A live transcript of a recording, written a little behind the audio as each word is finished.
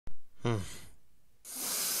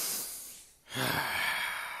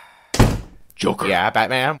Joker. Yeah,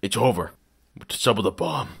 Batman? It's over. What's up with the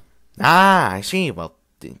bomb? Ah, I see. Well,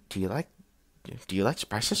 do you like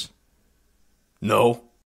surprises? No.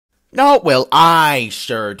 No, well, I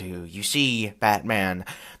sure do. You see, Batman,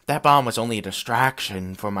 that bomb was only a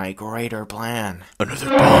distraction for my greater plan. Another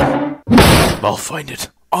bomb. I'll find it.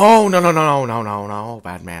 Oh, no,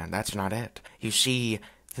 Batman, that's not it. You see,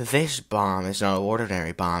 this bomb is no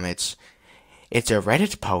ordinary bomb. It's a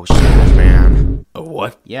Reddit post, Batman. A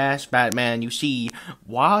what? Yes, Batman, you see,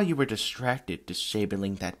 while you were distracted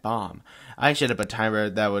disabling that bomb, I set up a timer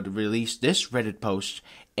that would release this Reddit post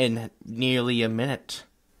in nearly a minute.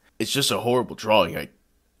 It's just a horrible drawing. I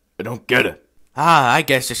don't get it. Ah, I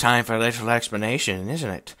guess it's time for a little explanation, isn't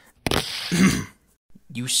it?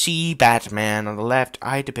 You see, Batman, on the left,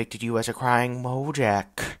 I depicted you as a crying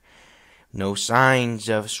Mojack. No signs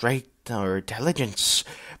of strength or intelligence,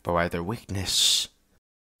 but rather weakness.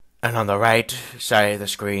 And on the right side of the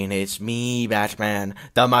screen, it's me, Batman,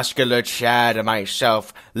 the muscular Chad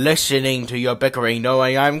myself, listening to your bickering,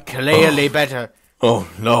 knowing I'm clearly better. Oh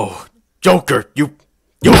no. Joker, you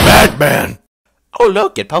madman! Oh,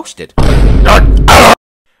 look, it posted.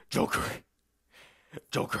 Joker.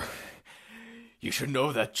 You should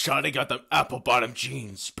know that Johnny got them apple-bottom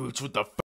jeans, boots with the